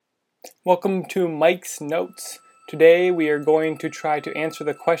Welcome to Mike's Notes. Today we are going to try to answer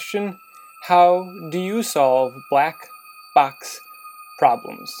the question, how do you solve black box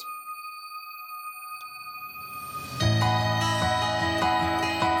problems?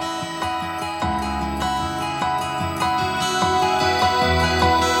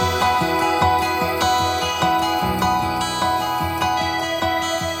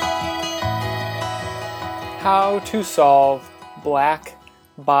 How to solve black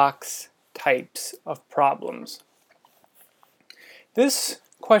box types of problems. This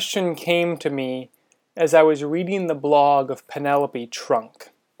question came to me as I was reading the blog of Penelope Trunk.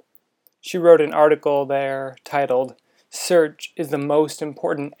 She wrote an article there titled, "Search is the most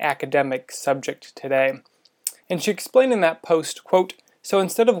important academic subject today." And she explained in that post, quote, "So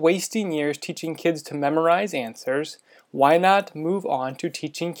instead of wasting years teaching kids to memorize answers, why not move on to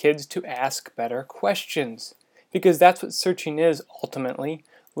teaching kids to ask better questions? Because that's what searching is ultimately,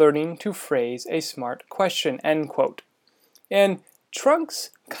 learning to phrase a smart question," end quote. And Trunk's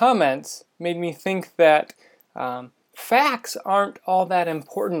comments made me think that facts aren't all that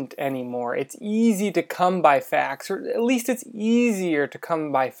important anymore. It's easy to come by facts, or at least it's easier to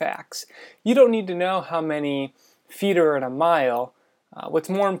come by facts. You don't need to know how many feet are in a mile. What's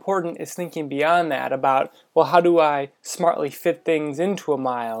more important is thinking beyond that about, well, how do I smartly fit things into a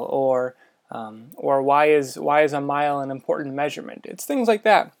mile, or why is a mile an important measurement? It's things like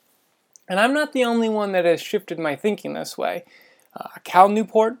that. And I'm not the only one that has shifted my thinking this way. Cal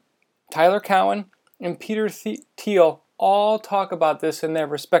Newport, Tyler Cowen, and Peter Thiel all talk about this in their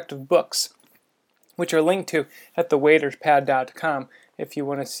respective books, which are linked to at thewaiterspad.com if you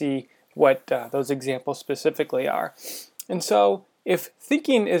want to see what those examples specifically are. And so, if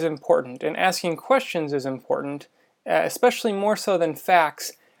thinking is important and asking questions is important, especially more so than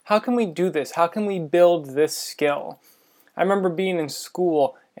facts, how can we do this? How can we build this skill? I remember being in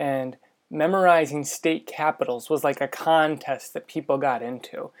school and memorizing state capitals was like a contest that people got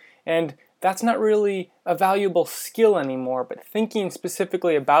into. And that's not really a valuable skill anymore, but thinking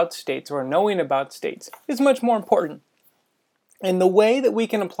specifically about states or knowing about states is much more important. And the way that we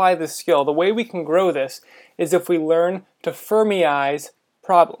can apply this skill, the way we can grow this, is if we learn to Fermiize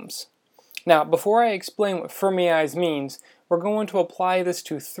problems. Now, before I explain what Fermiize means, we're going to apply this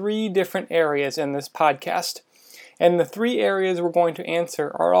to 3 different areas in this podcast. And the 3 areas we're going to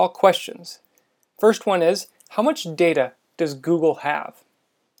answer are all questions. First one is, how much data does Google have?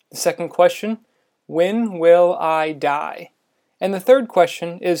 The second question, when will I die? And the third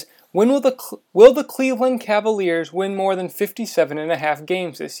question is, when will the Cleveland Cavaliers win more than 57.5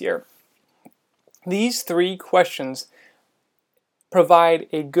 games this year? These 3 questions provide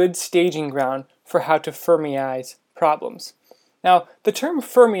a good staging ground for how to Fermiize problems. Now, the term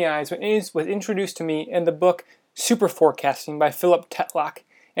Fermiize was introduced to me in the book Super Forecasting by Philip Tetlock,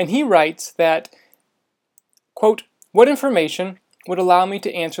 and he writes that, quote, "What information would allow me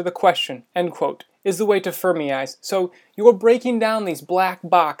to answer the question," end quote, is the way to Fermiize. So you're breaking down these black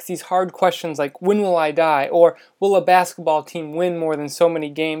box, these hard questions like, when will I die, or will a basketball team win more than so many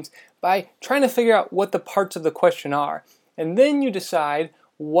games, by trying to figure out what the parts of the question are. And then you decide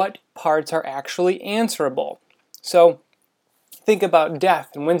what parts are actually answerable. So think about death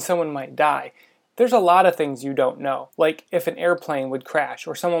and when someone might die. There's a lot of things you don't know, like if an airplane would crash,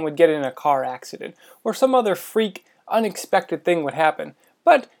 or someone would get in a car accident, or some other freak, unexpected thing would happen.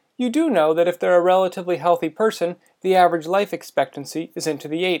 But you do know that if they're a relatively healthy person, the average life expectancy is into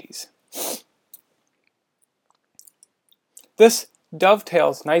the 80s. This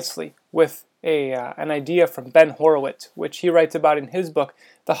dovetails nicely with an idea from Ben Horowitz, which he writes about in his book,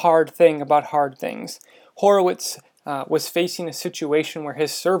 The Hard Thing About Hard Things. Horowitz was facing a situation where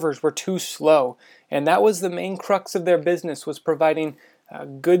his servers were too slow, and that was the main crux of their business, was providing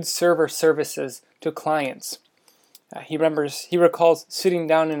good server services to clients. He recalls sitting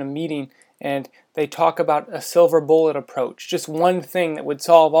down in a meeting and they talk about a silver bullet approach, just one thing that would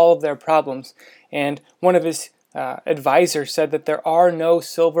solve all of their problems. And one of his advisors said that there are no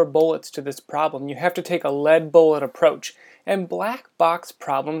silver bullets to this problem. You have to take a lead bullet approach. And black box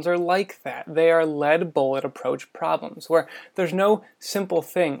problems are like that. They are lead bullet approach problems where there's no simple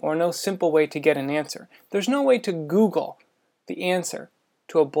thing or no simple way to get an answer. There's no way to Google the answer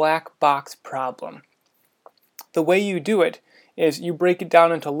to a black box problem. The way you do it is you break it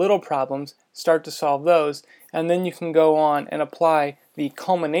down into little problems, start to solve those, and then you can go on and apply the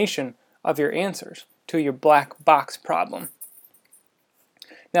culmination of your answers to your black box problem.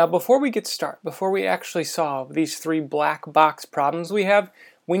 Now, before we actually solve these 3 black box problems we have,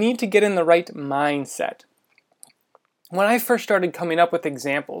 we need to get in the right mindset. When I first started coming up with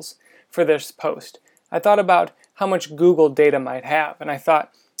examples for this post, I thought about how much Google data might have, and I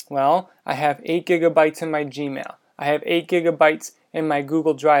thought, Well, I have 8 gigabytes in my Gmail. I have 8 gigabytes in my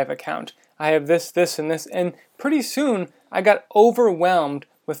Google Drive account. I have this, this, and this. And pretty soon, I got overwhelmed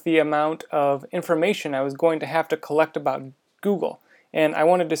with the amount of information I was going to have to collect about Google. And I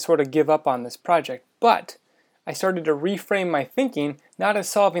wanted to sort of give up on this project. But I started to reframe my thinking, not as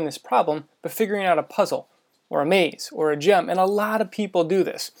solving this problem, but figuring out a puzzle, or a maze, or a gem. And a lot of people do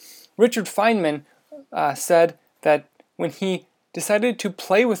this. Richard Feynman said that when he decided to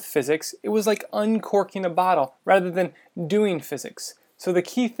play with physics, it was like uncorking a bottle rather than doing physics. So the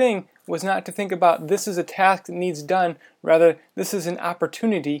key thing was not to think about this is a task that needs done, rather this is an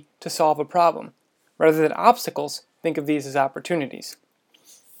opportunity to solve a problem. Rather than obstacles, think of these as opportunities.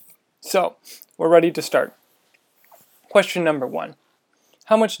 So, we're ready to start. Question number 1.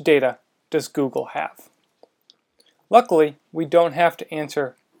 How much data does Google have? Luckily, we don't have to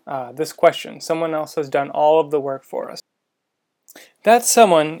answer this question. Someone else has done all of the work for us. That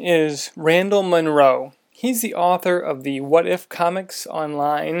someone is Randall Munroe. He's the author of the What If comics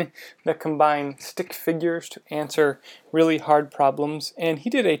online that combine stick figures to answer really hard problems, and he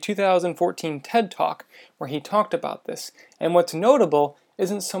did a 2014 TED Talk where he talked about this. And what's notable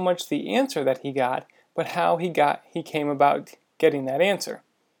isn't so much the answer that he got, but how he came about getting that answer.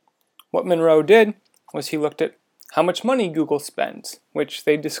 What Munroe did was he looked at how much money Google spends, which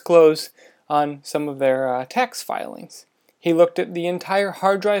they disclose on some of their tax filings. He looked at the entire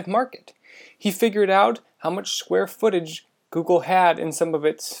hard drive market. He figured out how much square footage Google had in some of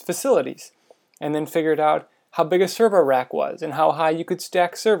its facilities, and then figured out how big a server rack was and how high you could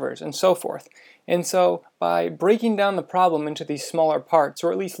stack servers and so forth. And so by breaking down the problem into these smaller parts,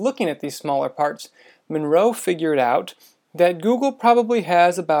 or at least looking at these smaller parts, Munroe figured out that Google probably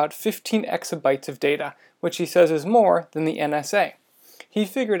has about 15 exabytes of data, which he says is more than the NSA. He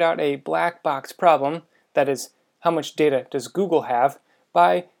figured out a black box problem, that is, how much data does Google have,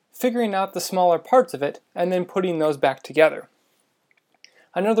 by figuring out the smaller parts of it and then putting those back together.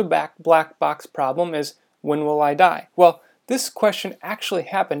 Another black box problem is, when will I die? Well, this question actually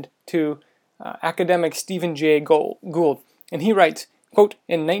happened to academic Stephen Jay Gould, and he writes, quote,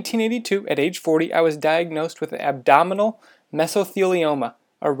 in 1982, at age 40, I was diagnosed with abdominal mesothelioma,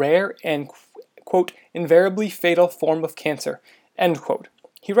 a rare and, quote, invariably fatal form of cancer, end quote.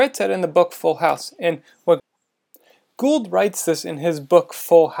 He writes that in the book Full House, and what Gould writes this in his book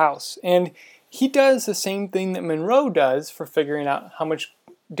Full House, and he does the same thing that Munroe does for figuring out how much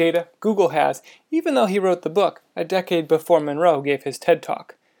data Google has, even though he wrote the book a decade before Munroe gave his TED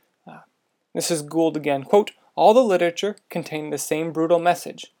Talk. This is Gould again, quote, all the literature contained the same brutal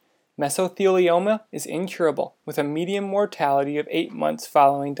message. Mesothelioma is incurable, with a median mortality of 8 months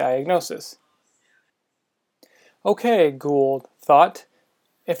following diagnosis. Okay, Gould thought,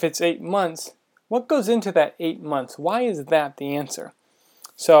 if it's 8 months, what goes into that 8 months? Why is that the answer?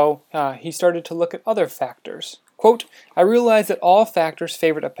 So he started to look at other factors. Quote, I realized that all factors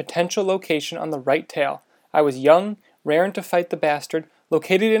favored a potential location on the right tail. I was young, raring to fight the bastard,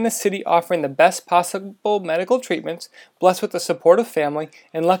 located in a city offering the best possible medical treatments, blessed with a supportive family,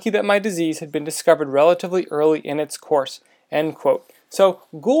 and lucky that my disease had been discovered relatively early in its course, end quote. So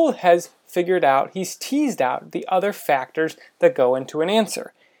Gould has figured out, he's teased out the other factors that go into an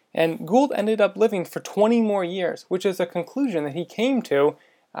answer. And Gould ended up living for 20 more years, which is a conclusion that he came to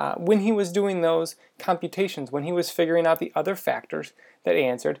when he was doing those computations, when he was figuring out the other factors that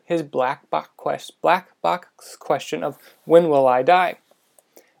answered his black box question of when will I die?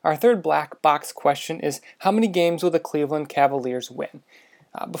 Our third black box question is, how many games will the Cleveland Cavaliers win?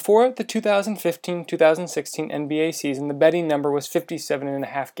 Before the 2015-2016 NBA season, the betting number was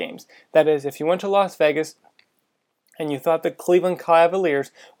 57.5 games. That is, if you went to Las Vegas and you thought the Cleveland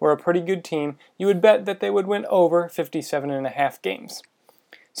Cavaliers were a pretty good team, you would bet that they would win over 57.5 games.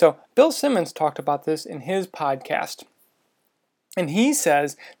 So Bill Simmons talked about this in his podcast, and he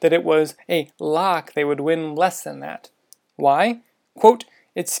says that it was a lock they would win less than that. Why? Quote,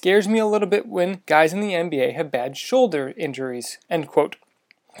 it scares me a little bit when guys in the NBA have bad shoulder injuries, end quote.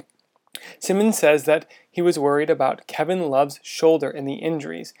 Simmons says that he was worried about Kevin Love's shoulder and the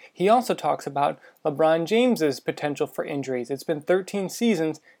injuries. He also talks about LeBron James's potential for injuries. It's been 13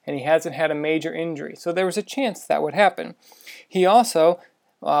 seasons and he hasn't had a major injury, so there was a chance that would happen. He also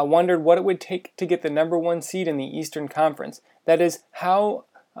wondered what it would take to get the number one seed in the Eastern Conference. That is, how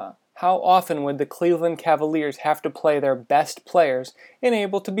often would the Cleveland Cavaliers have to play their best players and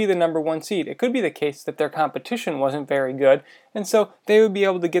able to be the number one seed? It could be the case that their competition wasn't very good, and so they would be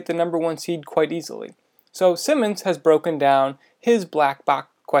able to get the number one seed quite easily. So Simmons has broken down his black box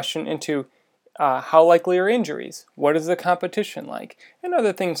question into how likely are injuries, what is the competition like, and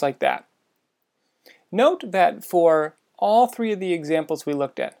other things like that. Note that for all three of the examples we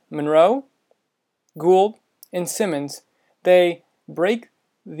looked at, Monroe, Gould, and Simmons, they break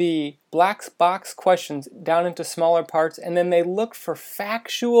the black box questions down into smaller parts, and then they look for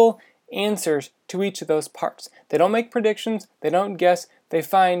factual answers to each of those parts. They don't make predictions, they don't guess, they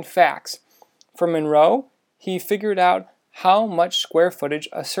find facts. For Monroe, he figured out how much square footage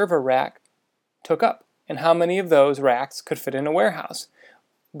a server rack took up and how many of those racks could fit in a warehouse.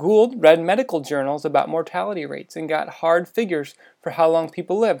 Gould read medical journals about mortality rates and got hard figures for how long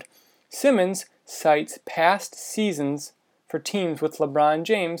people lived. Simmons cites past seasons for teams with LeBron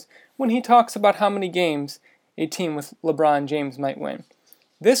James when he talks about how many games a team with LeBron James might win.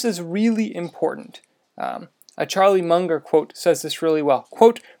 This is really important. A Charlie Munger quote says this really well.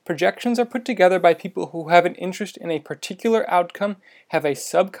 Quote, projections are put together by people who have an interest in a particular outcome, have a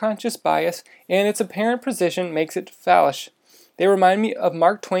subconscious bias, and its apparent precision makes it fallish. They remind me of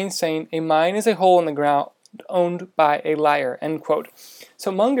Mark Twain saying, a mine is a hole in the ground owned by a liar, end quote.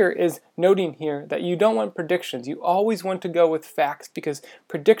 So Munger is noting here that you don't want predictions. You always want to go with facts because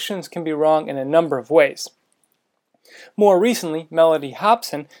predictions can be wrong in a number of ways. More recently, Mellody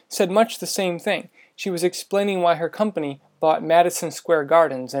Hobson said much the same thing. She was explaining why her company bought Madison Square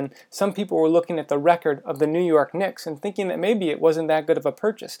Gardens, and some people were looking at the record of the New York Knicks and thinking that maybe it wasn't that good of a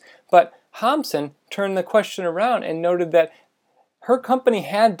purchase. But Hobson turned the question around and noted that her company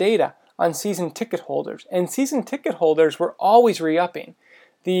had data on season ticket holders, and season ticket holders were always re-upping.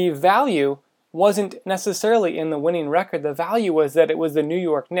 The value wasn't necessarily in the winning record. The value was that it was the New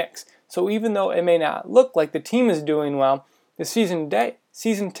York Knicks. So even though it may not look like the team is doing well, the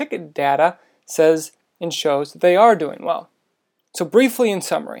season ticket data says and shows that they are doing well. So briefly in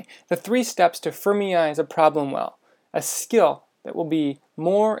summary, the 3 steps to Fermiize a problem well, a skill that will be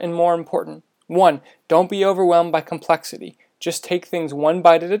more and more important. 1. Don't be overwhelmed by complexity. Just take things one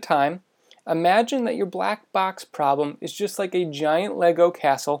bite at a time. Imagine that your black box problem is just like a giant Lego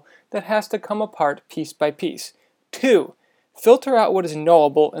castle that has to come apart piece by piece. 2. Filter out what is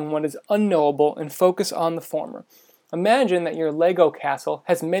knowable and what is unknowable and focus on the former. Imagine that your Lego castle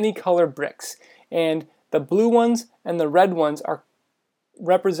has many colored bricks, and the blue ones and the red ones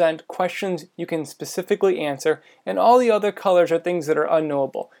represent questions you can specifically answer, and all the other colors are things that are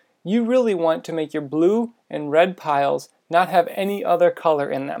unknowable. You really want to make your blue and red piles not have any other color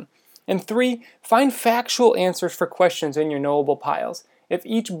in them. And 3, find factual answers for questions in your knowable piles. If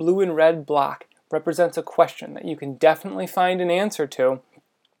each blue and red block represents a question that you can definitely find an answer to,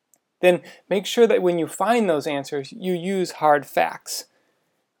 then make sure that when you find those answers, you use hard facts.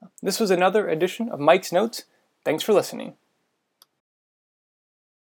 This was another edition of Mike's Notes. Thanks for listening.